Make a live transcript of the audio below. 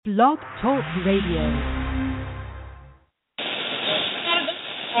Blog Talk Radio.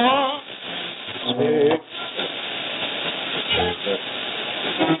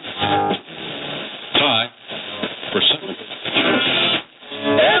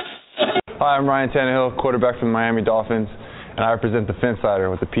 Hi, I'm Ryan Tannehill, quarterback for the Miami Dolphins, and I represent the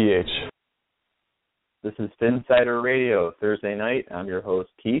Phinsider with the PH. This is Phinsider Radio, Thursday night. I'm your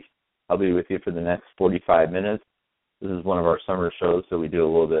host, Keith. I'll be with you for the next 45 minutes. This is one of our summer shows, so we do a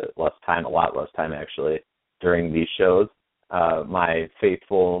lot less time actually, during these shows. My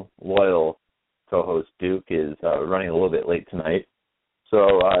faithful, loyal co-host, Duke, is running a little bit late tonight.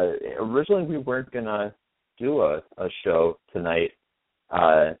 So originally we weren't going to do a show tonight.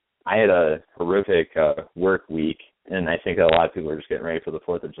 I had a horrific work week, and I think a lot of people are just getting ready for the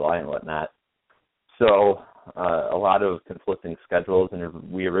 4th of July and whatnot. So a lot of conflicting schedules,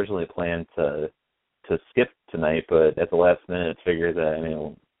 and we originally planned to skip tonight, but at the last minute figured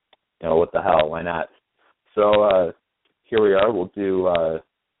that, what the hell, why not? So here we are. We'll do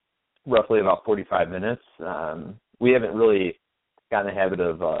roughly about 45 minutes. We haven't really gotten the habit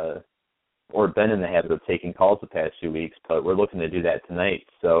of or been in the habit of taking calls the past few weeks, but we're looking to do that tonight.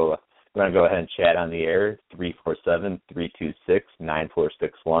 So we're going to go ahead and chat on the air,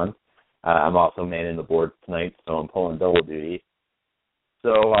 347-326-9461. I'm also manning the board tonight, so I'm pulling double duty.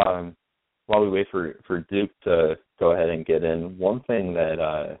 So while we wait for Duke to go ahead and get in, one thing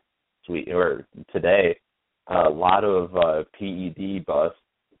that today, a lot of PED bust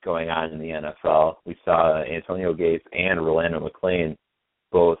going on in the NFL. We saw Antonio Gates and Rolando McClain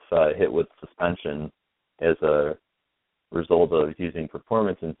both hit with suspension as a result of using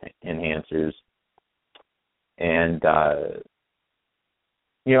performance enhancers. And,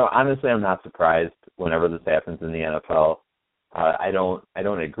 honestly, I'm not surprised whenever this happens in the NFL. I don't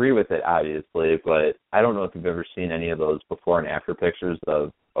agree with it, obviously, but I don't know if you've ever seen any of those before and after pictures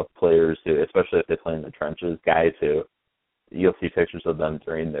of players who, especially if they play in the trenches, guys who you'll see pictures of them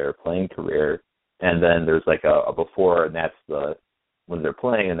during their playing career, and then there's like a before, and that's when they're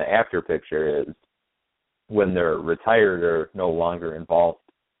playing, and the after picture is when they're retired or no longer involved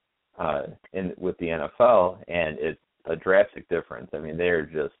with the NFL, and it's a drastic difference. I mean, they're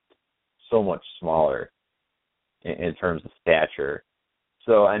just so much smaller in terms of stature.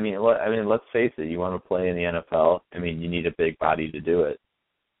 So, let's face it, you want to play in the NFL, you need a big body to do it.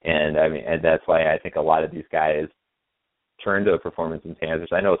 And that's why I think a lot of these guys turn to performance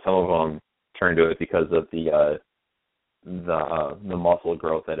enhancers. I know some of them turn to it because of the muscle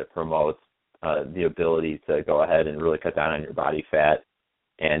growth that it promotes, the ability to go ahead and really cut down on your body fat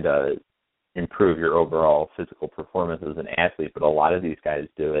and improve your overall physical performance as an athlete. But a lot of these guys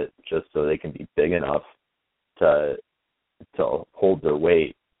do it just so they can be big enough to hold their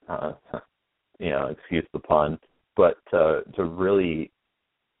weight, excuse the pun, but to really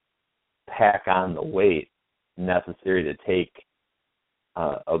pack on the weight necessary to take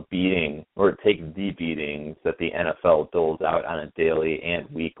a beating or take the beatings that the NFL doles out on a daily and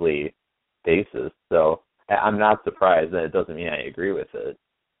weekly basis. So I'm not surprised. That it doesn't mean I agree with it.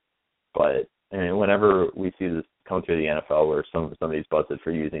 But whenever we see this come through the NFL where somebody's busted for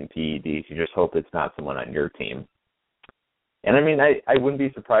using PEDs, you just hope it's not someone on your team. And I wouldn't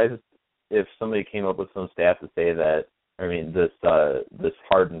be surprised if somebody came up with some stats to say that, this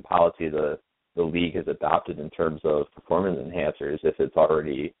hardened policy the league has adopted in terms of performance enhancers, if it's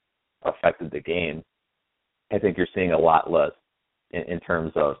already affected the game. I think you're seeing a lot less in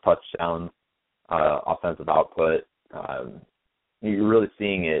terms of touchdowns, offensive output. You're really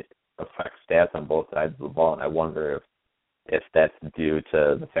seeing it affect stats on both sides of the ball, and I wonder if that's due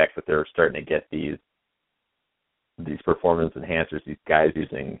to the fact that they're starting to get these performance enhancers, these guys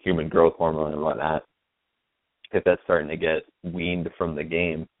using human growth hormone and whatnot, if that's starting to get weaned from the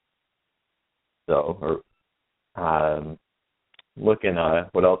game. So, looking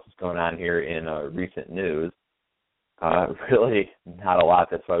what else is going on here in recent news, really not a lot.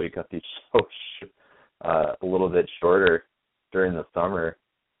 That's why we cut these shows a little bit shorter during the summer.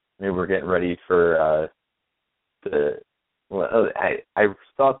 Maybe we're getting ready for I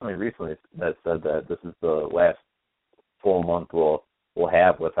saw something recently that said that this is the last full month we'll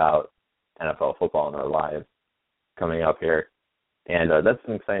have without NFL football in our lives coming up here. And that's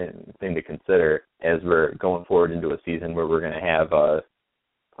an exciting thing to consider as we're going forward into a season where we're going to have a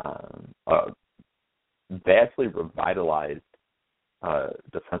vastly revitalized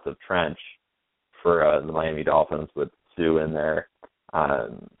defensive trench for the Miami Dolphins with Sue in there.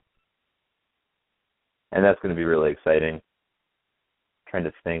 And that's going to be really exciting. Trying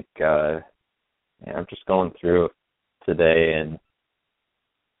to think, I'm just going through today, and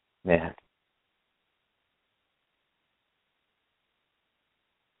man,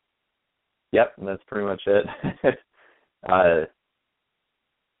 Yep, that's pretty much it.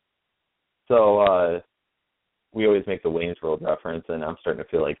 So we always make the Wayne's World reference, and I'm starting to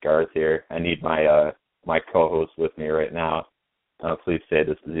feel like Garth here. I need my my co-host with me right now. Please say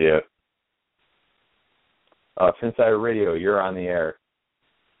this is you. Phinsider Radio, you're on the air.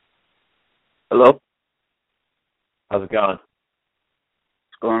 Hello? How's it going?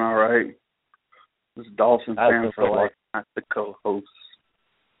 It's going all right. This is Dolphin fan for life, not the co-host.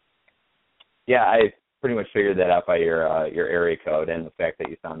 Yeah, I pretty much figured that out by your area code and the fact that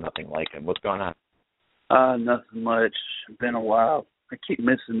you sound nothing like him. What's going on? Nothing much. It's been a while. I keep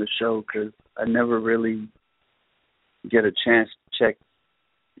missing the show because I never really get a chance to check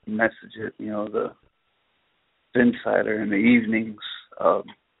messages, the Phinsider in the evenings.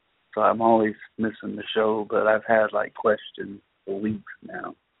 So I'm always missing the show, but I've had, questions for weeks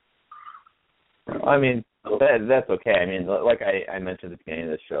now. I mean, that's okay. I mean, like I mentioned at the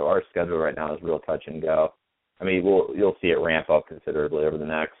beginning of the show, our schedule right now is real touch and go. I mean, you'll see it ramp up considerably over the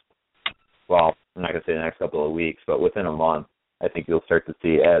next, well, I'm not going to say the next couple of weeks, but within a month, I think you'll start to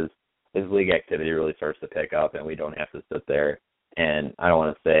see as league activity really starts to pick up and we don't have to sit there and, I don't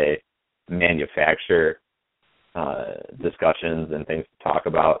want to say, manufacture discussions and things to talk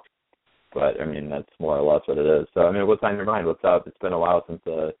about, but, I mean, that's more or less what it is. So, I mean, what's on your mind? What's up? It's been a while since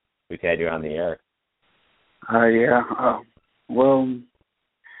we've had you on the air. Yeah. Well,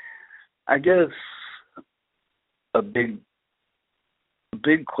 I guess a big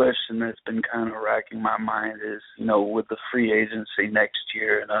question that's been kind of racking my mind is, with the free agency next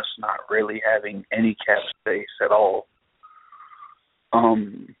year and us not really having any cap space at all,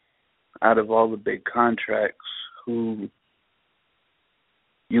 out of all the big contracts, who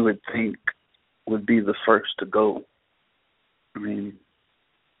you would think would be the first to go? I mean,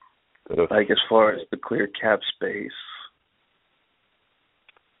 as far as the clear cap space.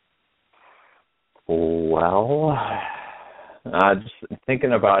 Well, just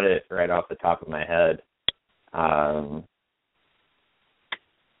thinking about it right off the top of my head, trying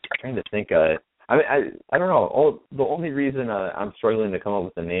to think. I don't know. The only reason I'm struggling to come up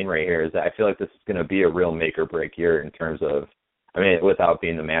with a name right here is that I feel like this is going to be a real make or break year in terms of, I mean, without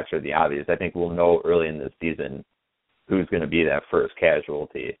being the master of the obvious, I think we'll know early in this season who's going to be that first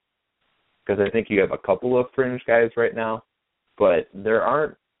casualty. Because I think you have a couple of fringe guys right now, but there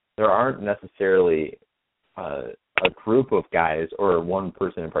aren't necessarily a group of guys or one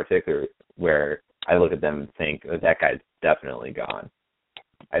person in particular where I look at them and think, oh, that guy's definitely gone.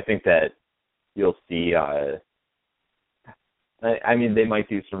 I think that you'll see, I mean, they might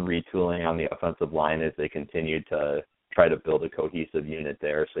do some retooling on the offensive line as they continue to try to build a cohesive unit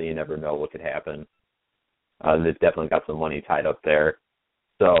there, so you never know what could happen. They've definitely got some money tied up there.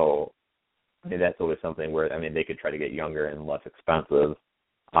 So, I mean, that's always something where, I mean, they could try to get younger and less expensive.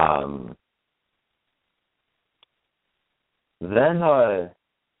 Then, I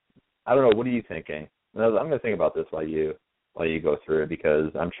don't know, what are you thinking? I'm going to think about this while you go through it,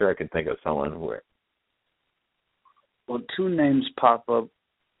 because I'm sure I could think of someone where. Well, two names pop up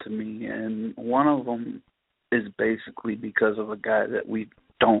to me, and one of them is basically because of a guy that we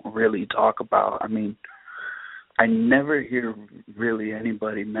don't really talk about. I mean, I never hear really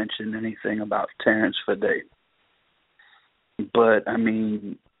anybody mention anything about Terrence Fede. But, I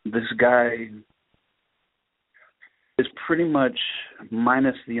mean, this guy is pretty much,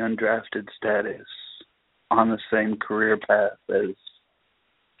 minus the undrafted status, on the same career path as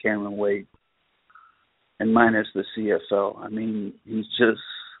Cameron Wade, and minus the CFL. I mean, he's just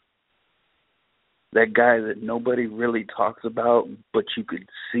that guy that nobody really talks about, but you could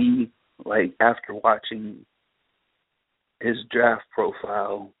see, after watching his draft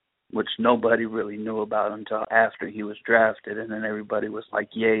profile, which nobody really knew about until after he was drafted, and then everybody was like,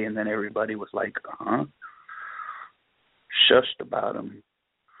 yay, and then everybody was like, shushed about him.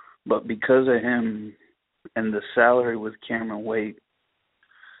 But because of him and the salary with Cameron Wade,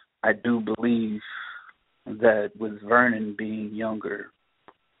 I do believe that with Vernon being younger,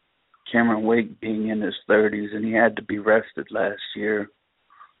 Cameron Wade being in his 30s, and he had to be rested last year,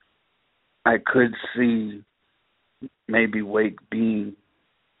 I could see maybe Wade being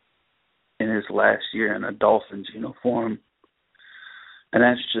in his last year in a Dolphins uniform. And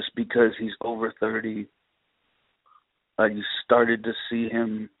that's just because he's over 30. You started to see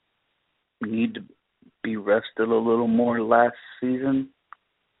him need to be rested a little more last season.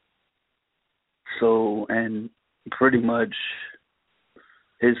 So, and pretty much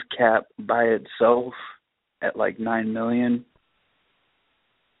his cap by itself at $9 million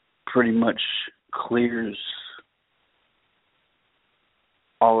pretty much clears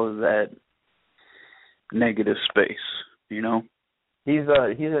all of that negative space, He's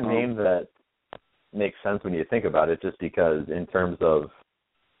a name that makes sense when you think about it, just because in terms of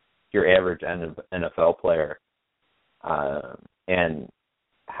your average NFL player and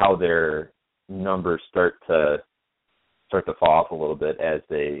how their numbers start to fall off a little bit as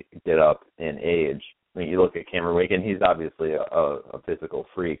they get up in age. I mean, you look at Cameron Wake, and he's obviously a physical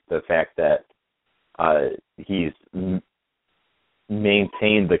freak. The fact that he's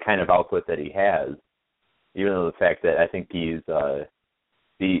maintained the kind of output that he has, even though the fact that I think he's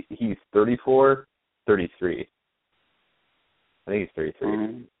 34, 33. I think he's 33.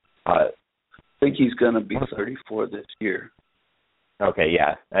 Mm-hmm. I think he's going to be 34 this year. Okay,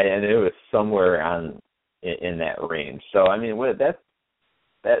 yeah, and it was somewhere in that range. So I mean,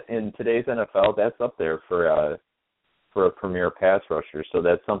 that in today's NFL, that's up there for a premier pass rusher. So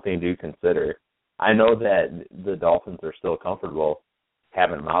that's something to consider. I know that the Dolphins are still comfortable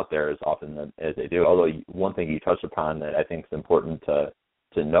having him out there as often as they do. Although one thing you touched upon that I think is important to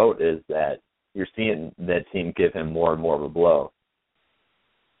note is that you're seeing that team give him more and more of a blow.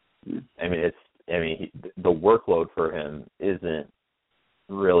 I mean, the workload for him isn't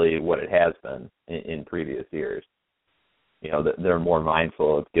really what it has been in previous years. You know, they're more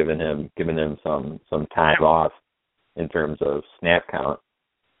mindful of giving him some time off in terms of snap count.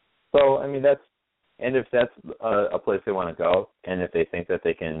 So I mean, if that's a place they want to go, and if they think that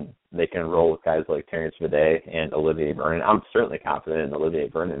they can roll with guys like Terrence Viday and Olivier Vernon, I'm certainly confident in Olivier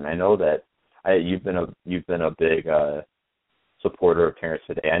Vernon. I know that you've been a big supporter of Terrence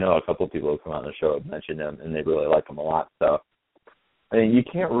Viday. I know a couple of people who come on the show have mentioned him, and they really like him a lot. So I mean, you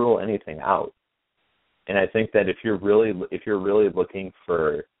can't rule anything out. And I think that if you're really looking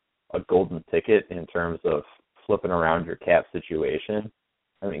for a golden ticket in terms of flipping around your cap situation,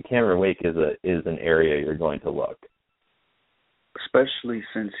 I mean, Cameron Wake is an area you're going to look. Especially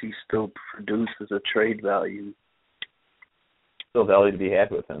since he still produces a trade value. Still value to be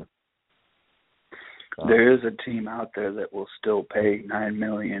had with him. There is a team out there that will still pay $9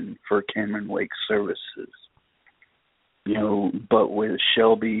 million for Cameron Wake's services. You know, but with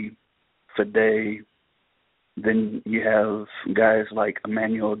Shelby, Fade, then you have guys like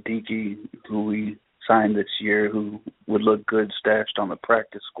Emmanuel Dickey, who we signed this year, who would look good stashed on the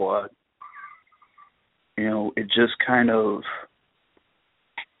practice squad. You know, it just kind of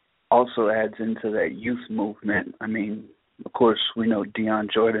also adds into that youth movement. I mean, of course, we know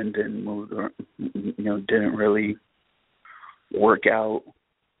Deion Jordan didn't really work out.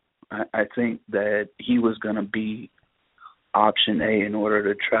 I think that he was going to be option A in order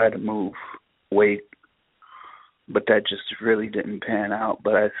to try to move Wake, but that just really didn't pan out.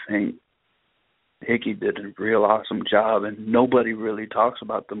 But I think Hickey did a real awesome job, and nobody really talks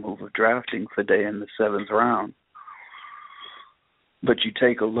about the move of drafting Fade in the 7th round. But you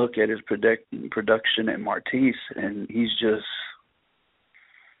take a look at his production at Martise, and he's just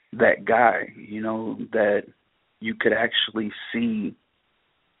that guy, you know, that you could actually see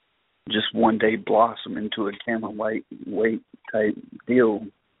just one day blossom into a Cameron Wake type deal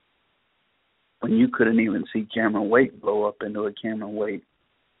when you couldn't even see Cameron Wake blow up into a Cameron Wake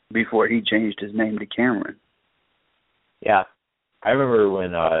before he changed his name to Cameron. Yeah. I remember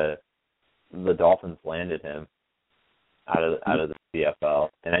when the Dolphins landed him out of the CFL,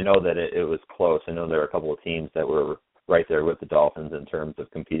 and I know that it was close. I know there were a couple of teams that were right there with the Dolphins in terms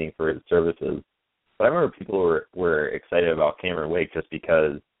of competing for his services. But I remember people were excited about Cameron Wake just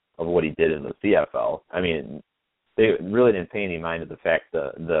because of what he did in the CFL. I mean, they really didn't pay any mind to the fact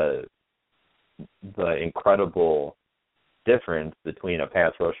the incredible difference between a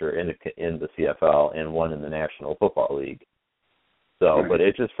pass rusher in the CFL and one in the National Football League. So, but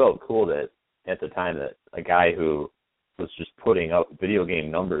it just felt cool that at the time that a guy who was just putting up video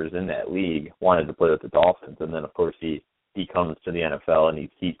game numbers in that league wanted to play with the Dolphins, and then of course he comes to the NFL and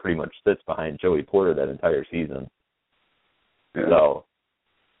he pretty much sits behind Joey Porter that entire season. Yeah. So,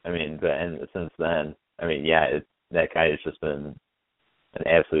 I mean, and since then, I mean, yeah, that guy has just been an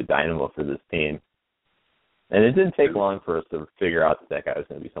absolute dynamo for this team. And it didn't take long for us to figure out that guy was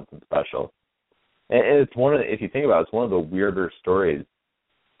going to be something special. And it's if you think about it, it's one of the weirder stories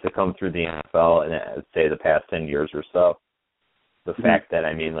to come through the NFL in, say, the past 10 years or so. The fact that,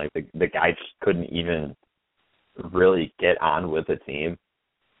 I mean, like, the guy just couldn't even really get on with the team.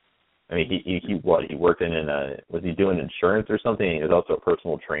 I mean, he worked was he doing insurance or something? He was also a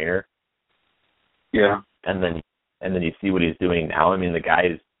personal trainer. Yeah. And then you see what he's doing now. I mean, the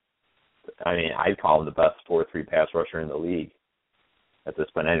guy's, I mean, I'd call him the best 4-3 pass rusher in the league at this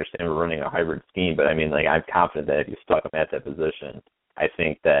point. I understand we're running a hybrid scheme, but I mean, like, I'm confident that if you stuck him at that position, I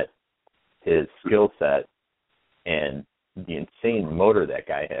think that his skill set and the insane motor that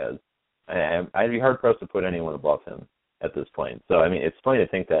guy has, I'd be hard-pressed to put anyone above him at this point. So, I mean, it's funny to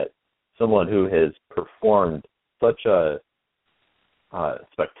think that someone who has performed such a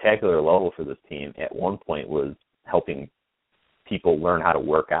spectacular level for this team, at one point was helping people learn how to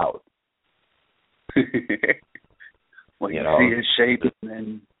work out. Well, you see his shape, and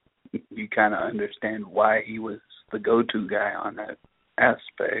then you kind of understand why he was the go-to guy on that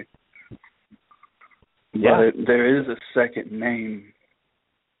aspect. Yeah. But there is a second name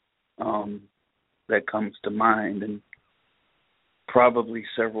that comes to mind, and probably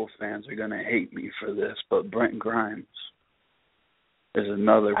several fans are going to hate me for this, but Brent Grimes is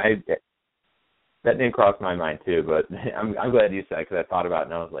another. That name crossed my mind too, but I'm glad you said it, because I thought about it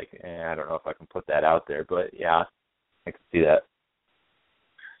and I was like, I don't know if I can put that out there, but yeah, I can see that.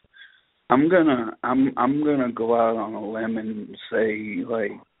 I'm gonna go out on a limb and say,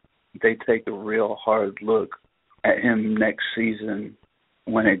 like, they take a real hard look at him next season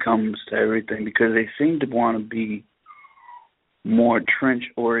when it comes to everything, because they seem to want to be more trench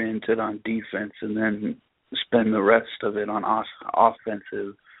oriented on defense and then spend the rest of it on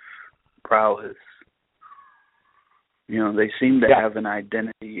offensive prowess. You know, they seem to have an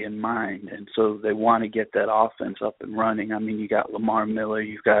identity in mind, and so they want to get that offense up and running. I mean, you got Lamar Miller,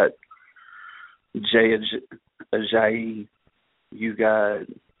 you've got Jay Ajayi, you got,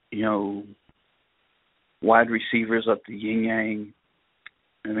 wide receivers up the yin-yang.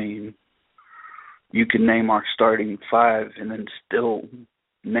 I mean, you can name our starting five and then still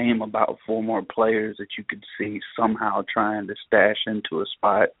name about four more players that you could see somehow trying to stash into a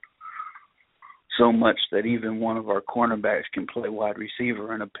spot, so much that even one of our cornerbacks can play wide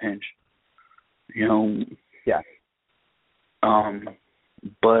receiver in a pinch. Yeah.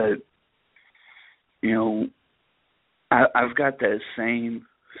 But, I've got that same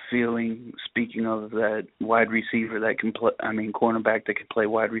feeling, speaking of that wide receiver that can play, cornerback that can play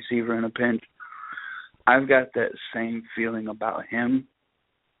wide receiver in a pinch. I've got that same feeling about him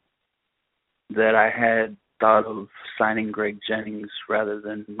that I had thought of signing Greg Jennings rather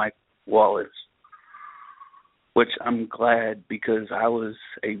than Mike Wallace, which I'm glad, because I was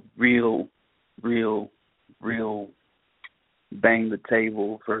a real bang the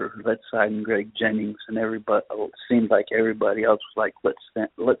table for let's sign Greg Jennings, and everybody, it seemed like everybody else was like,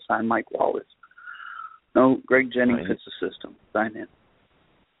 let's sign Mike Wallace. No, Greg Jennings fits the system. Sign him.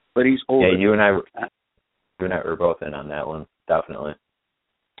 But he's older. Yeah, you and I were both in on that one, definitely.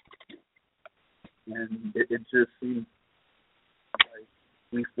 And it just seems like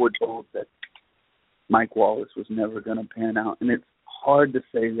we foretold that Mike Wallace was never going to pan out, and it's hard to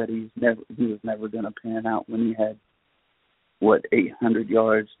say that he was never going to pan out when he had 800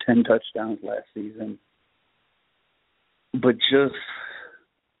 yards, 10 touchdowns last season. But just,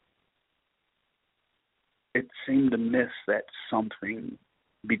 it seemed to miss that something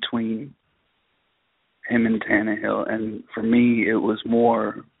between him and Tannehill. And for me, it was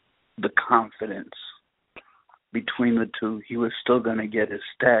more the confidence between the two. He was still going to get his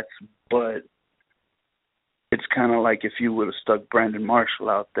stats, but it's kind of like if you would have stuck Brandon Marshall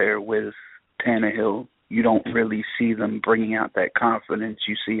out there with Tannehill, you don't really see them bringing out that confidence.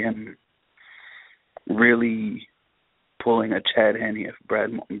 You see him really pulling a Chad Henne if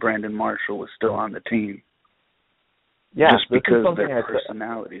Brandon Marshall was still on the team. Yeah, just because their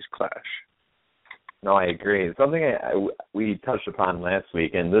personalities clash. No, I agree. Something we touched upon last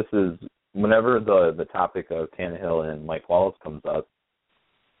week, and this is whenever the topic of Tannehill and Mike Wallace comes up,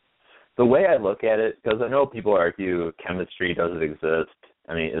 the way I look at it, because I know people argue chemistry doesn't exist.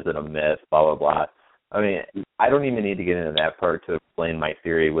 I mean, is it a myth, blah, blah, blah. I mean, I don't even need to get into that part to explain my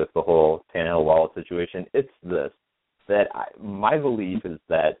theory with the whole Tannehill-Wallace situation. It's this, that my belief is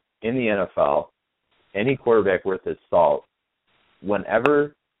that in the NFL, any quarterback worth his salt,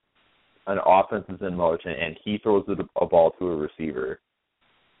 whenever an offense is in motion and he throws a ball to a receiver,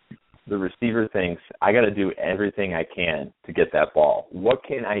 the receiver thinks, I got to do everything I can to get that ball. What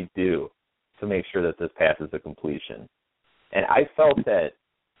can I do to make sure that this pass is a completion? And I felt that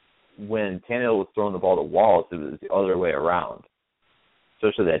when Tannehill was throwing the ball to Wallace, it was the other way around,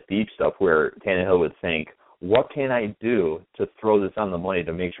 especially that deep stuff where Tannehill would think, what can I do to throw this on the money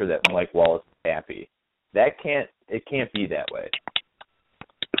to make sure that Mike Wallace is happy? It can't be that way.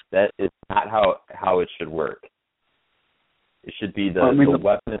 That is not how it should work. It should be the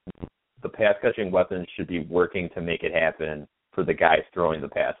weapon, the pass catching weapons should be working to make it happen for the guys throwing the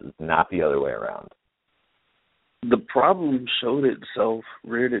passes, not the other way around. The problem showed itself,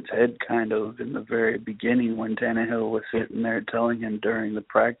 reared its head kind of in the very beginning when Tannehill was sitting there telling him during the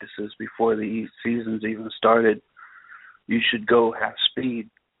practices before the seasons even started, you should go half speed.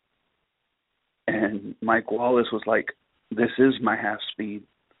 And Mike Wallace was like, this is my half speed.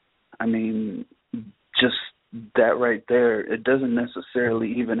 I mean, just that right there, it doesn't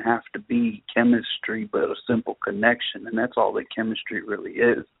necessarily even have to be chemistry, but a simple connection, and that's all that chemistry really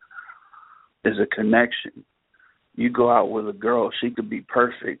is a connection. You go out with a girl, she could be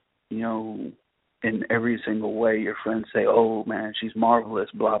perfect, in every single way. Your friends say, oh, man, she's marvelous,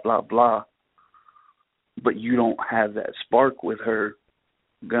 blah, blah, blah. But you don't have that spark with her,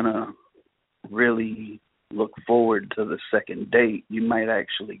 gonna really look forward to the second date. You might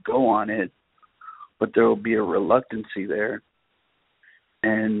actually go on it, but there will be a reluctancy there.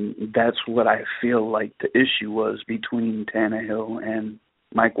 And that's what I feel like the issue was between Tannehill and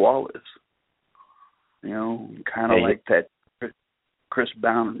Mike Wallace. Kind of like that Chris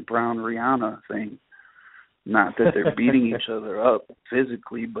Brown Rihanna thing. Not that they're beating each other up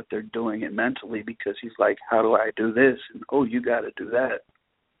physically, but they're doing it mentally, because he's like, how do I do this? And, oh, you got to do that.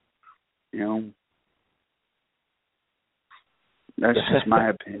 That's just my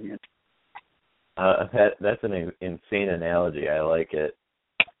opinion. That's an insane analogy. I like it.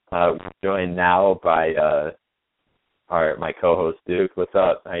 Joined now by my co-host Duke. What's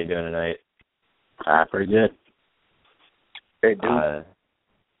up? How you doing tonight? Pretty good. Hey, Duke.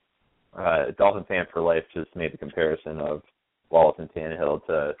 Dolphin fan for life just made the comparison of Wallace and Tannehill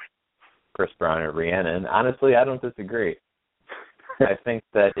to Chris Brown and Rihanna, and honestly, I don't disagree. I think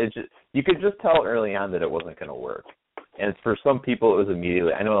that you could just tell early on that it wasn't going to work. And for some people, it was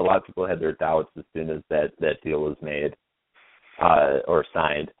immediately. I know a lot of people had their doubts as soon as that deal was made or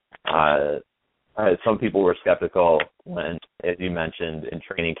signed. Some people were skeptical when, as you mentioned, in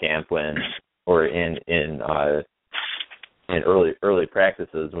training camp, or in early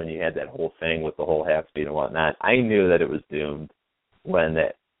practices, when you had that whole thing with the whole half speed and whatnot. I knew that it was doomed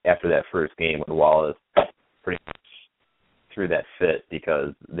after that first game when Wallace pretty much threw that fit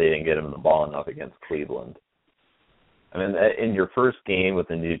because they didn't get him the ball enough against Cleveland. I mean, in your first game with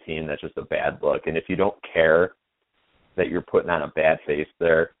a new team, that's just a bad look. And if you don't care that you're putting on a bad face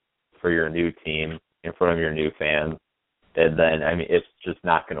there for your new team in front of your new fans, then, it's just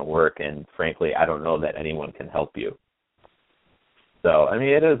not going to work. And frankly, I don't know that anyone can help you. So,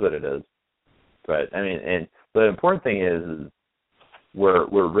 it is what it is. But, the important thing is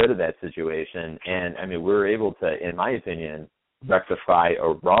we're rid of that situation. And, we're able to, in my opinion, rectify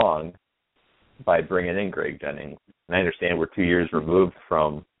a wrong by bringing in Greg Jennings. And I understand we're 2 years removed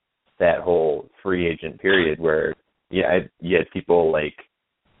from that whole free agent period where you had people like,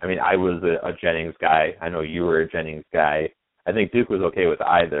 I was a Jennings guy. I know you were a Jennings guy. I think Duke was okay with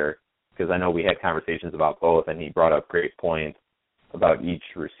either, because I know we had conversations about both, and he brought up great points about each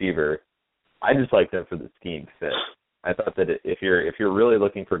receiver. I just liked them for the scheme fit. I thought that if you're really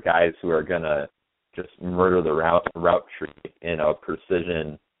looking for guys who are gonna just murder the route tree in a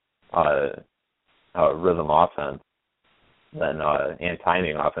precision rhythm offense, then and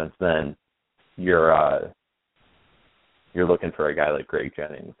timing offense, then you're looking for a guy like Greg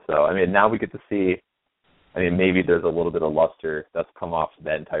Jennings. So now we get to see. Maybe there's a little bit of luster that's come off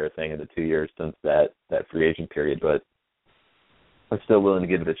that entire thing in the 2 years since that free agent period, but I'm still willing to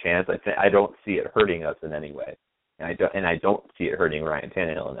give it a chance. I don't see it hurting us in any way, and I don't see it hurting Ryan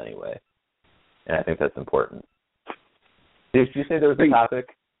Tannehill in any way, and I think that's important. Did you say there was a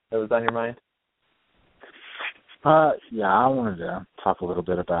topic that was on your mind? Yeah, I wanted to talk a little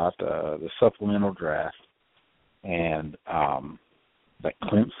bit about the supplemental draft and that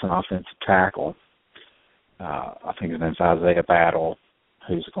Clemson offensive tackle. I think his name's Isaiah Battle,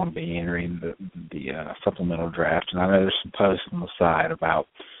 who's going to be entering the supplemental draft. And I know there's some posts on the side about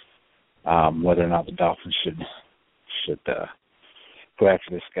whether or not the Dolphins should go after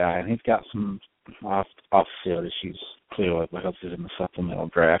this guy. And he's got some off-field issues, clearly, because he's in the supplemental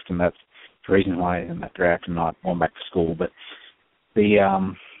draft, and that's the reason why he's in that draft and not going back to school. But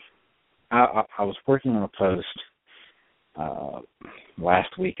I was working on a post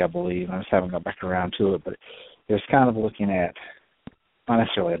last week, I believe. I just haven't got back around to it, but it was kind of looking at not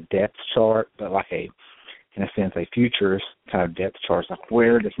necessarily a depth chart, but like in a sense, a futures kind of depth chart. Like,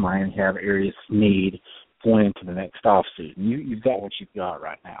 where does Miami have areas of need going into the next offseason? You've got what you've got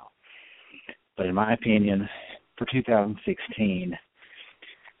right now. But in my opinion, for 2016,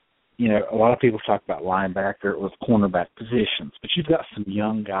 a lot of people talk about linebacker or cornerback positions, but you've got some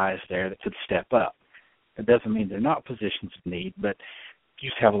young guys there that could step up. It doesn't mean they're not positions of need, but you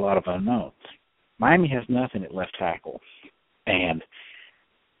just have a lot of unknowns. Miami has nothing at left tackle. And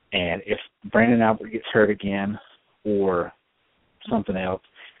if Brandon Albert gets hurt again or something else,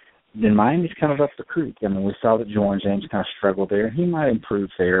 then Miami's kind of up the creek. We saw that Jordan James kind of struggled there. He might improve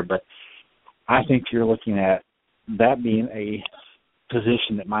there, but I think you're looking at that being a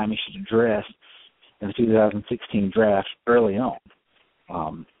position that Miami should address in the 2016 draft early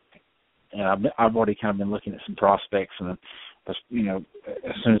on. I've already kind of been looking at some prospects, and as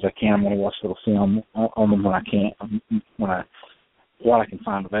soon as I can, I'm going to watch a little film on them when I can, what I can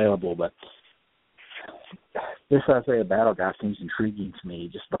find available. But this Isaiah Battle guy seems intriguing to me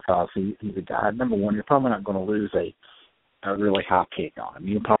just because he's a guy. Number one, you're probably not going to lose a really high pick on him.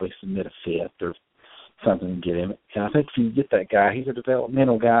 You'll probably submit a fifth or something and get him. And I think if you get that guy, he's a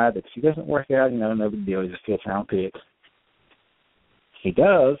developmental guy that if he doesn't work out, no big deal. He's a fifth-round pick. If he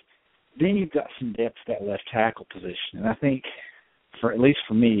does, then you've got some depth at that left tackle position. And I think, at least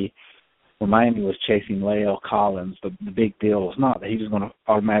for me, when Miami was chasing Lael Collins, the big deal was not that he was going to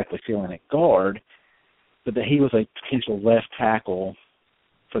automatically fill in at guard, but that he was a potential left tackle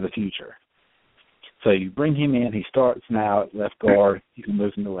for the future. So you bring him in, he starts now at left guard, you can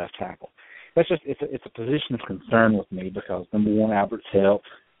move him to left tackle. That's just it's a position of concern with me because number one, Albert's health,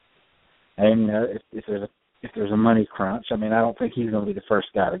 and if there's a money crunch, I don't think he's going to be the first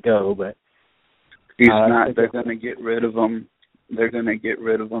guy to go, but he's not. They're going to get rid of him. They're going to get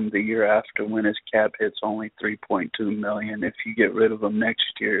rid of him the year after when his cap hits only $3.2 million. If you get rid of him next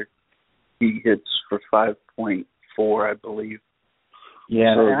year, he hits for $5.4, I believe.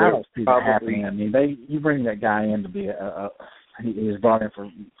 Yeah, so I don't see that happening. You bring that guy in to be he was brought in for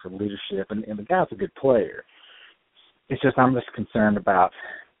leadership, and the guy's a good player. It's just I'm just concerned about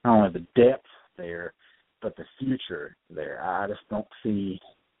not only the depth there, but the future there. I just don't see.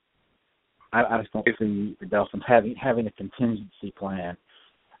 I just don't see the Dolphins having a contingency plan.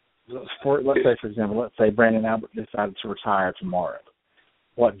 Let's say, for example, Brandon Albert decided to retire tomorrow.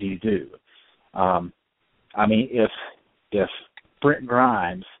 What do you do? If Brent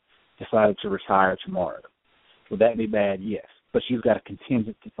Grimes decided to retire tomorrow, would that be bad? Yes. But you've got a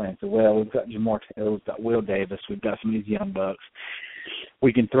contingency plan. So, we've got Jamar Taylor, we've got Will Davis, we've got some of these young bucks.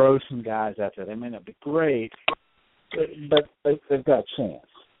 We can throw some guys out there. They may not be great, but they've got a chance.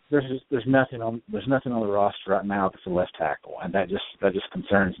 There's nothing on the roster right now that's a left tackle, and that just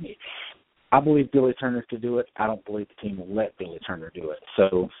concerns me. I believe Billy Turner could do it. I don't believe the team will let Billy Turner do it.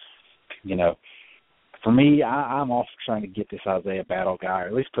 So, for me, I'm also trying to get this Isaiah Battle guy, or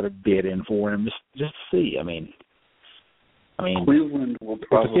at least put a bid in for him, just to see. Cleveland will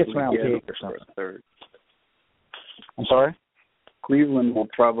probably get him for a third. I'm sorry? Cleveland will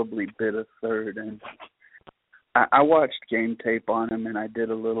probably bid a third, and I watched game tape on him, and I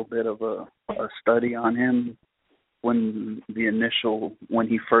did a little bit of a study on him when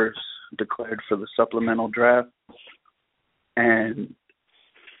he first declared for the supplemental draft, and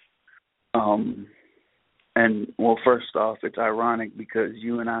first off, it's ironic because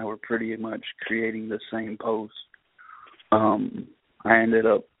you and I were pretty much creating the same post. I ended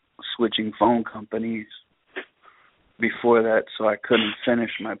up switching phone companies before that, so I couldn't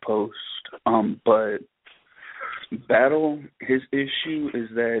finish my post. But Battle, his issue is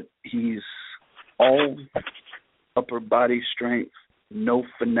that he's all upper body strength, no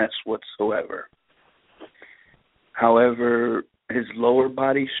finesse whatsoever. However, his lower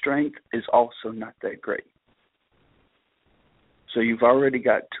body strength is also not that great. So you've already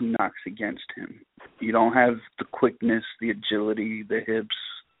got two knocks against him. You don't have the quickness, the agility, the hips.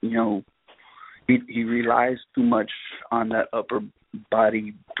 He relies too much on that upper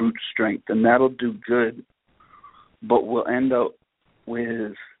body brute strength, and that'll do good. But we'll end up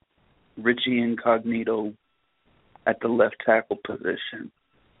with Richie Incognito at the left tackle position,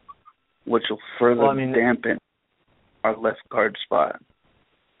 which will further dampen our left guard spot.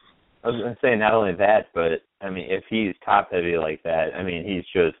 I was going to say not only that, but, if he's top-heavy like that, he's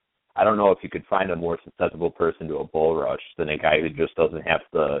just, I don't know if you could find a more susceptible person to a bull rush than a guy who just doesn't have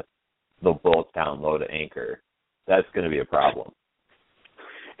the bolts down low to anchor. That's going to be a problem.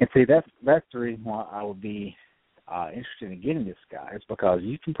 And see, that's the reason why I would be interested in getting this guy, is because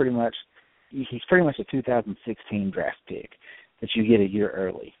he's pretty much a 2016 draft pick that you get a year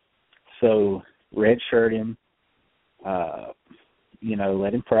early. So redshirt him,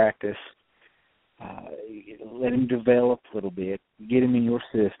 let him practice, let him develop a little bit, get him in your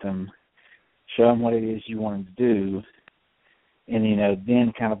system, show him what it is you want him to do, and,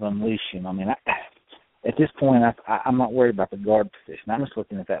 then kind of unleash him. At this point, I'm not worried about the guard position. I'm just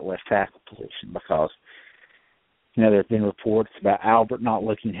looking at that left tackle position because, there have been reports about Albert not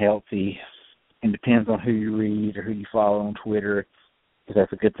looking healthy, and depends on who you read or who you follow on Twitter, if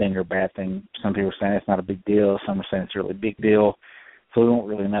that's a good thing or a bad thing. Some people are saying it's not a big deal. Some are saying it's a really big deal. So we won't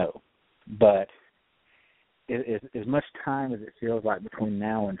really know. But as much time as it feels like between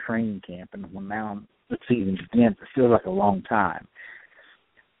now and training camp and when now the season begins, it feels like a long time.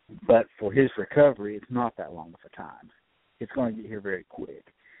 But for his recovery, it's not that long of a time. It's going to get here very quick.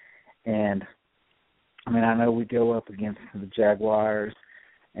 And, I know we go up against the Jaguars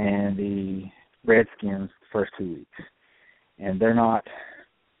and the Redskins the first 2 weeks. And they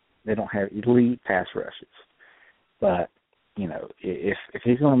don't have elite pass rushes. But, if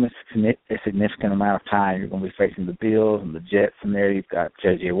he's going to miss a significant amount of time, you're going to be facing the Bills and the Jets in there. You've got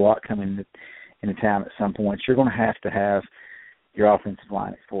J.J. Watt coming into town at some point. You're going to have your offensive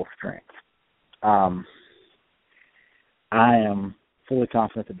line at full strength. I am fully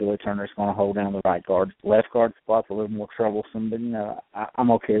confident that Billy Turner is going to hold down the right guard. Left guard spot's a little more troublesome, but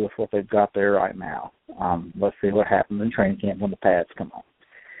I'm okay with what they've got there right now. Let's see what happens in training camp when the pads come on.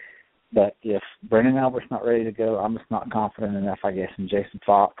 But if Brendan Albert's not ready to go, I'm just not confident enough, I guess, in Jason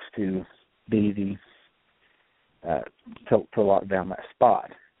Fox to be to lock down that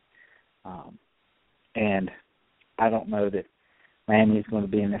spot. And I don't know that Miami is going to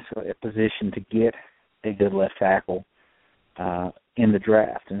be in necessarily a position to get a good left tackle in the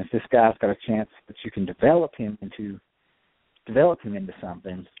draft. And if this guy's got a chance that you can develop him into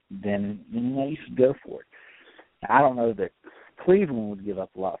something, then you should go for it. I don't know that Cleveland would give up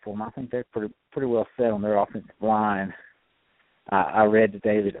a lot for him. I think they're pretty well set on their offensive line. I read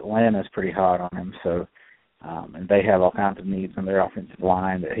today that Atlanta's pretty hot on him, so and they have all kinds of needs on their offensive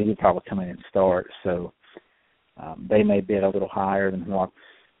line that he would probably come in and start. So they may bid a little higher than what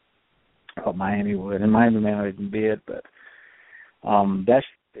Miami would, and Miami may not even bid. But that's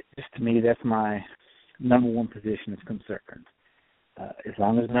just, to me, that's my number one position is concerned. As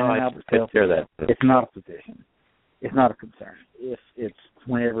long as Albert's healthy, it's not a position. It's not a concern. If it's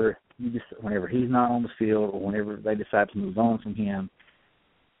whenever he's not on the field or whenever they decide to move on from him,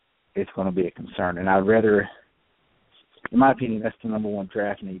 it's going to be a concern. And I'd rather, in my opinion, that's the number one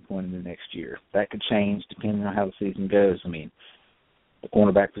draft need going into next year. That could change depending on how the season goes. I mean, the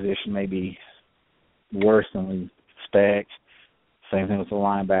cornerback position may be worse than we expect. Same thing with the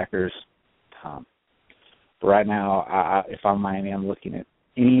linebackers. But right now, if I'm Miami, I'm looking at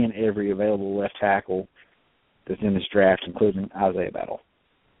any and every available left tackle that's in this draft, including Isaiah Battle.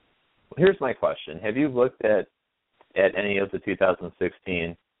 Here's my question. Have you looked at any of the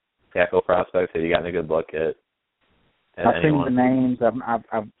 2016 tackle prospects? Have you gotten a good look at I've anyone? seen the names.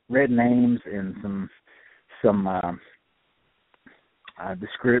 I've read names and some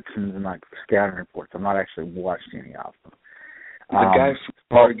descriptions and like scouting reports. I've not actually watched any of them. The guy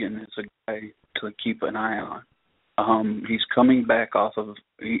from Oregon is a guy to keep an eye on. He's coming back off of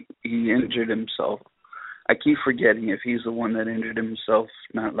he injured himself. I keep forgetting if he's the one that injured himself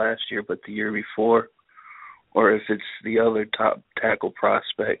not last year but the year before, or if it's the other top tackle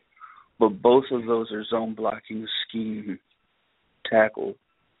prospect. But both of those are zone blocking scheme tackle.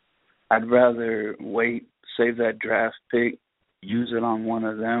 I'd rather wait, save that draft pick, use it on one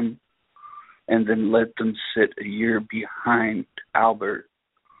of them, and then let them sit a year behind Albert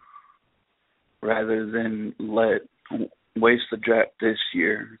rather than waste the draft this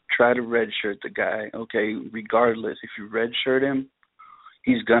year, try to redshirt the guy. Okay, regardless, if you redshirt him,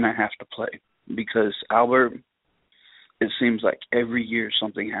 he's going to have to play because Albert, it seems like every year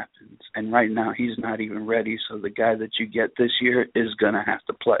something happens. And right now he's not even ready, so the guy that you get this year is going to have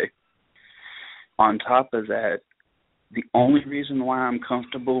to play. On top of that, the only reason why I'm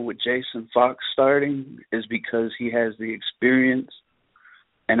comfortable with Jason Fox starting is because he has the experience,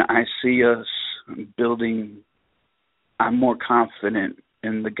 and I see us building. I'm more confident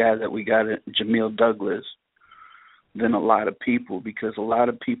in the guy that we got at Jamil Douglas than a lot of people, because a lot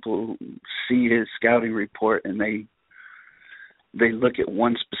of people see his scouting report and they look at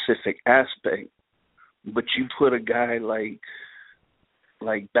one specific aspect. But you put a guy like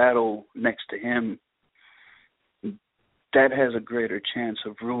Battle next to him, that has a greater chance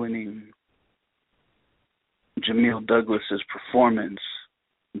of ruining Jamil Douglas's performance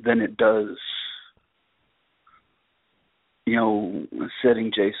than it does,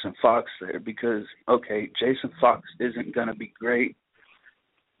 setting Jason Fox there. Because, okay, Jason Fox isn't going to be great,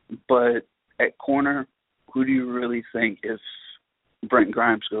 but at corner, who do you really think, if Brent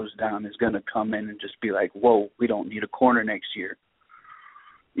Grimes goes down, is going to come in and just be like, whoa, we don't need a corner next year?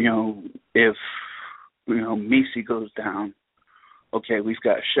 If Misi goes down, okay, we've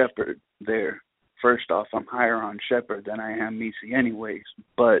got Shepard there. First off, I'm higher on Shepard than I am Misi anyways,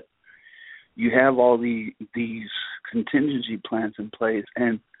 but you have all these contingency plans in place,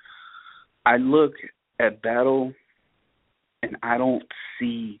 and I look at Battle and I don't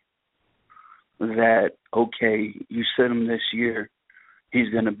see that, okay, you set him this year, he's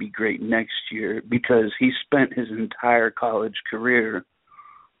going to be great next year, because he spent his entire college career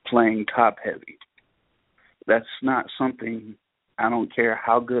playing top heavy. That's not something, I don't care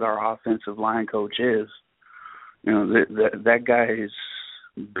how good our offensive line coach is, that guy has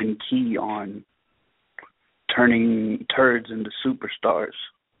been key on turning turds into superstars.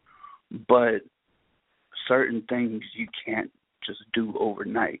 but certain things you can't just do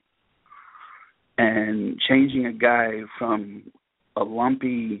overnight. And changing a guy from a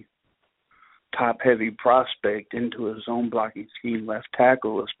lumpy, top-heavy prospect into a zone-blocking scheme left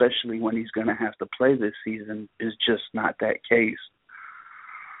tackle, especially when he's going to have to play this season, is just not that case.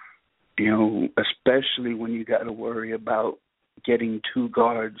 You know, especially when you got to worry about getting two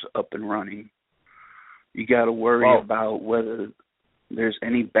guards up and running. You got to worry about whether there's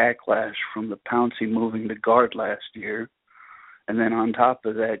any backlash from the Pouncey moving to guard last year. And then on top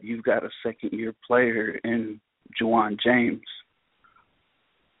of that, you've got a second-year player in Juwan James.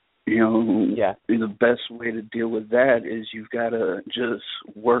 You know, the best way to deal with that is you've got to just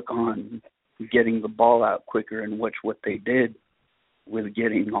work on getting the ball out quicker, and watch what they did with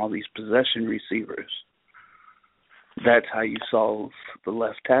getting all these possession receivers. That's how you solve the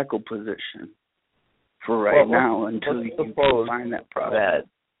left tackle position for right now until you can find that problem.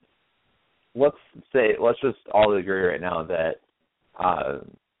 Let's just all agree right now that,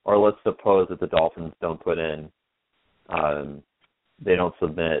 or let's suppose that the Dolphins don't put in, they don't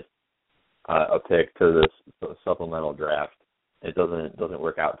submit a pick to this supplemental draft. It doesn't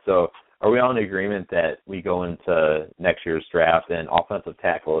work out. So are we all in agreement that we go into next year's draft and offensive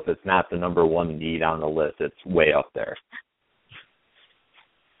tackle, if it's not the number one need on the list, it's way up there?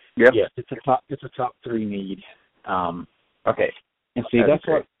 Yep. Yes, it's a top 3 need. Okay. And that's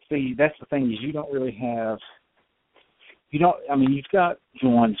the thing is you don't really have. You've got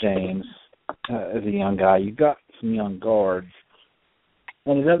Juwan James as a young guy. You've got some young guards.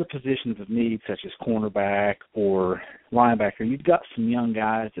 And at other positions of need, such as cornerback or linebacker, you've got some young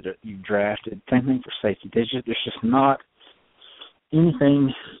guys that you've drafted. Same thing for safety. There's just not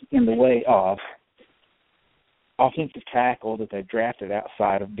anything in the way of offensive tackle that they've drafted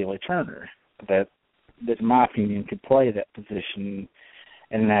outside of Billy Turner that in my opinion, could play that position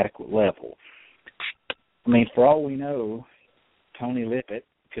at an adequate level. I mean, for all we know, Tony Lippett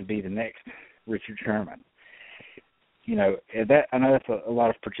could be the next Richard Sherman. You know, that I know that's a lot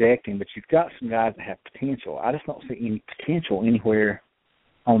of projecting, but you've got some guys that have potential. I just don't see any potential anywhere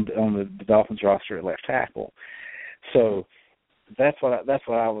on the Dolphins roster at left tackle. So that's what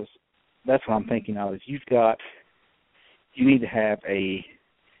I'm thinking of. Is you need to have a,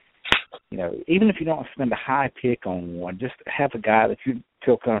 you know, even if you don't spend a high pick on one, just have a guy that you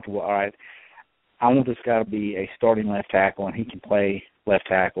feel comfortable. All right, I want this guy to be a starting left tackle, and he can play left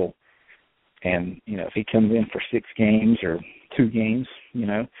tackle. And, you know, if he comes in for 6 games or 2 games, you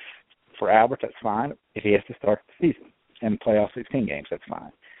know, for Albert, that's fine. If he has to start the season and play all 16 games, that's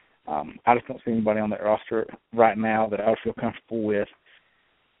fine. I just don't see anybody on that roster right now that I would feel comfortable with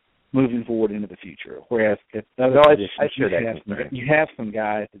moving forward into the future. Whereas if other positions, you have some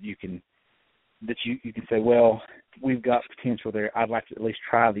guys that you can say, well, we've got potential there. I'd like to at least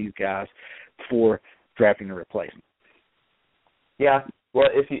try these guys before drafting a replacement. Yeah. Well,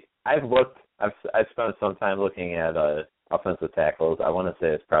 I've spent some time looking at offensive tackles. I want to say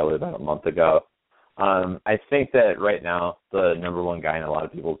it's probably about a month ago. I think that right now the number one guy in a lot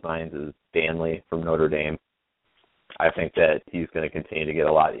of people's minds is Stanley from Notre Dame. I think that he's going to continue to get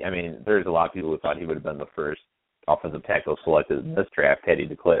a lot. I mean, there's a lot of people who thought he would have been the first offensive tackle selected in this draft had he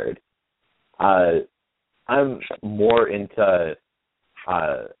declared. I'm more into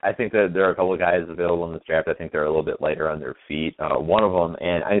I think that there are a couple of guys available in this draft. I think they're a little bit lighter on their feet. One of them,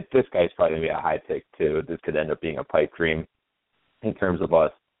 and this guy's probably going to be a high pick too. This could end up being a pipe dream in terms of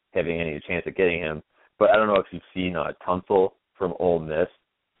us having any chance of getting him. But I don't know if you've seen Tunsil from Ole Miss.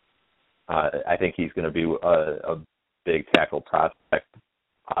 I think he's going to be a big tackle prospect.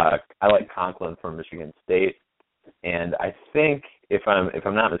 I like Conklin from Michigan State, and I think if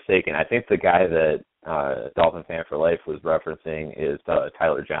I'm not mistaken, I think the guy that Dolphin Fan for Life was referencing is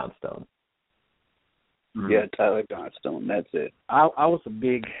Tyler Johnstone. Yeah, Tyler Johnstone. That's it. And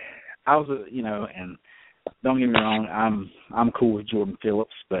don't get me wrong, I'm cool with Jordan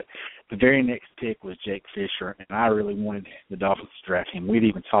Phillips, but the very next pick was Jake Fisher, and I really wanted the Dolphins to draft him. We'd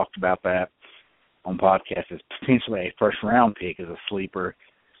even talked about that on podcasts as potentially a first-round pick as a sleeper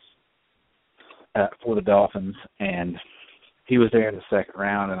for the Dolphins, and he was there in the second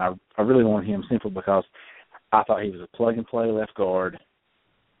round, and I really wanted him simply because I thought he was a plug-and-play left guard,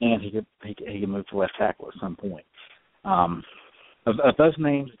 and he could move to left tackle at some point. Of those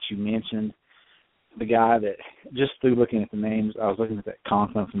names that you mentioned, the guy that, just through looking at the names, I was looking at that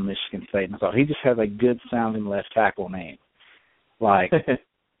Conklin from Michigan State, and I thought he just has a good-sounding left tackle name. Like,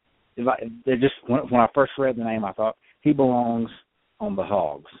 they just when I first read the name, I thought he belongs on the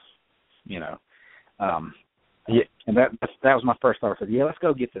Hogs, you know. Yeah, and that was my first thought. I said, yeah, let's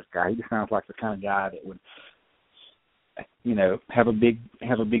go get this guy. He just sounds like the kind of guy that would have a big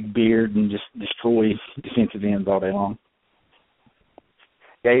beard and just destroy defensive ends all day long.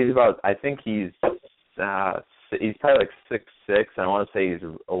 Yeah, I think he's probably like 6'6", and I want to say he's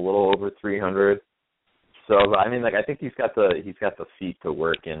a little over 300. So I mean, like, I think he's got the feet to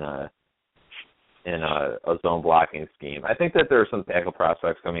work in a zone blocking scheme. I think that there are some tackle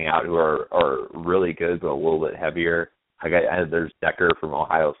prospects coming out who are really good but a little bit heavier. There's Decker from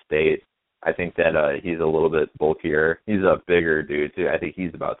Ohio State. I think that he's a little bit bulkier. He's a bigger dude too. I think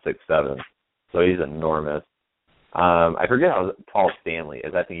he's about 6'7", so he's enormous. I forget how tall Stanley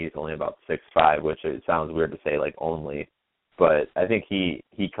is. I think he's only about 6'5", which it sounds weird to say, like, only. But I think he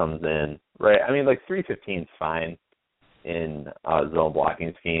comes in, right? I mean, like, 315 is fine in zone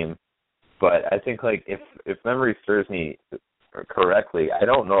blocking scheme. But I think, like, if memory serves me correctly, I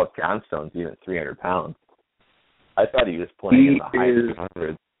don't know if Johnstone's even 300 pounds. I thought he was playing in the high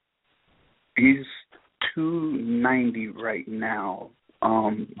 200s. He's 290 right now.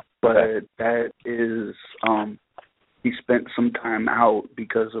 But that is he spent some time out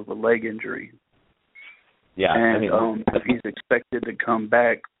because of a leg injury. Yeah, and he's expected to come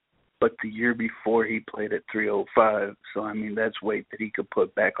back, but the year before he played at 305. So I mean, that's weight that he could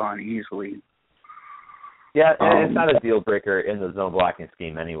put back on easily. Yeah, and it's not a deal breaker in the zone blocking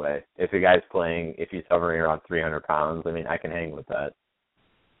scheme anyway. If a guy's playing, if he's hovering around 300 pounds, I mean, I can hang with that.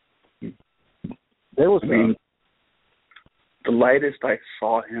 The lightest I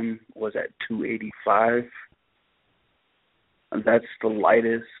saw him was at 285. That's the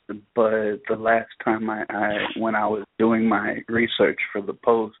lightest, but the last time when I was doing my research for the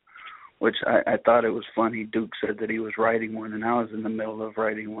post, which I thought it was funny, Duke said that he was writing one, and I was in the middle of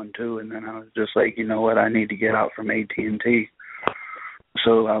writing one too, and then I was just like, you know what, I need to get out from AT&T.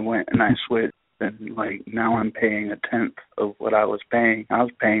 So I went and I switched, and like now I'm paying a tenth of what I was paying. I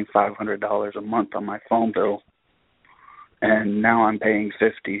was paying $500 a month on my phone bill, and now I'm paying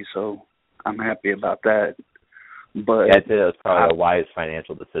 $50, so I'm happy about that. But yeah, I'd say that was probably a wise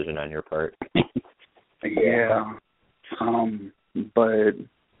financial decision on your part. Yeah. But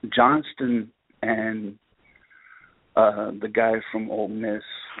Johnston and the guy from Ole Miss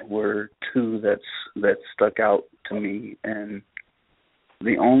were two that stuck out to me, and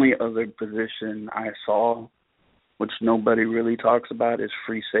the only other position I saw, which nobody really talks about, is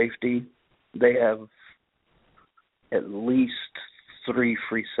free safety. They have at least 3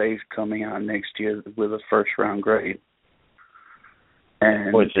 free safes coming out next year with a first-round grade.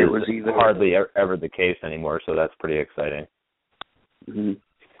 And which it is was either hardly ever the case anymore, so that's pretty exciting. Mm-hmm.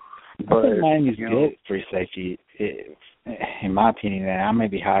 But, I think Miami's good at free safety, in my opinion. And I may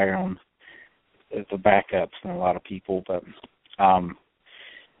be higher on the backups than a lot of people, but I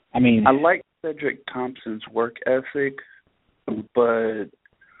mean, I like Cedric Thompson's work ethic, but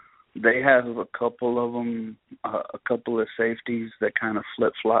they have a couple of them, a couple of safeties that kind of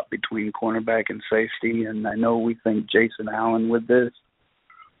flip-flop between cornerback and safety, and I know we think Jason Allen with this,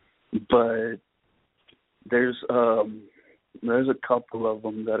 but there's a couple of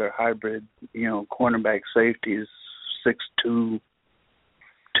them that are hybrid, cornerback safeties, 6'2",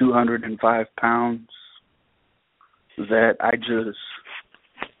 205 pounds, that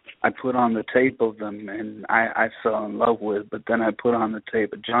I put on the tape of them and I fell in love with, but then I put on the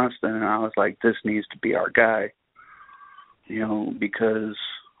tape of Johnston and I was like, this needs to be our guy, because,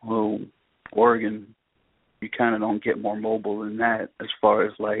 Oregon, you kind of don't get more mobile than that as far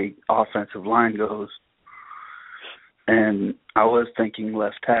as, like, offensive line goes. And I was thinking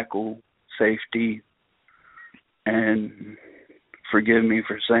left tackle, safety, and forgive me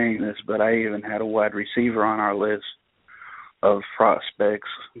for saying this, but I even had a wide receiver on our list of prospects,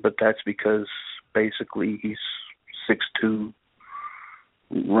 but that's because basically he's 6'2",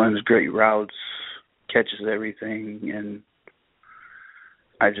 runs great routes, catches everything, and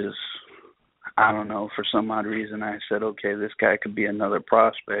I don't know, for some odd reason I said, okay, this guy could be another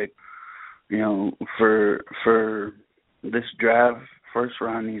prospect. For this draft, first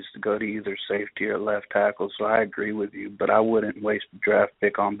round needs to go to either safety or left tackle, so I agree with you, but I wouldn't waste a draft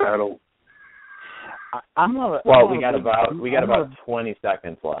pick on Battle. We got about 20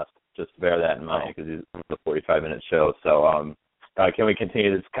 seconds left. Just bear that in mind because it's a 45-minute show. So, can we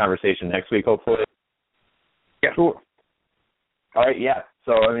continue this conversation next week, hopefully? Yeah. Sure. All right, yeah.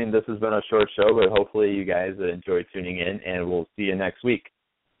 So, I mean, this has been a short show, but hopefully you guys enjoy tuning in, and we'll see you next week.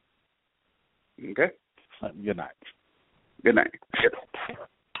 Okay. Good night. Good night.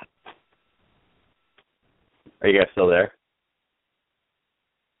 Are you guys still there?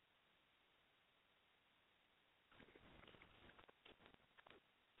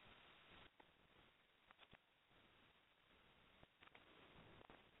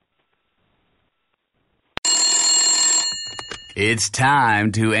 It's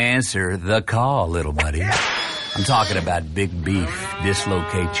time to answer the call, little buddy. I'm talking about big beef,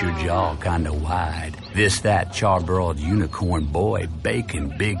 dislocate your jaw kinda wide. This, that, charbroiled unicorn boy,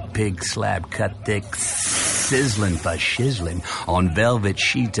 bacon, big pig slab cut thick, sizzling for shizzling on velvet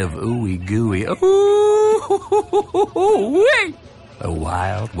sheet of ooey gooey. Ooh-wee! A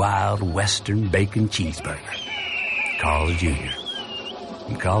wild, wild western bacon cheeseburger. Carl Jr.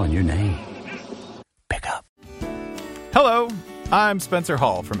 I'm calling your name. Pick up. Hello, I'm Spencer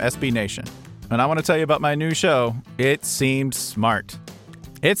Hall from SB Nation, and I want to tell you about my new show, It Seemed Smart.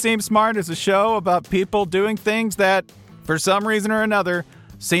 It Seemed Smart is a show about people doing things that, for some reason or another,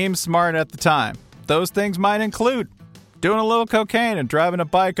 seem smart at the time. Those things might include doing a little cocaine and driving a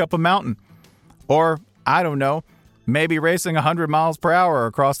bike up a mountain. Or, I don't know, maybe racing 100 miles per hour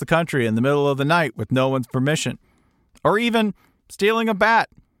across the country in the middle of the night with no one's permission. Or even stealing a bat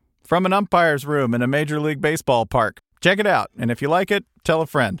from an umpire's room in a Major League Baseball park. Check it out, and if you like it, tell a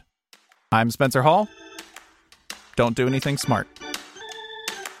friend. I'm Spencer Hall. Don't do anything smart.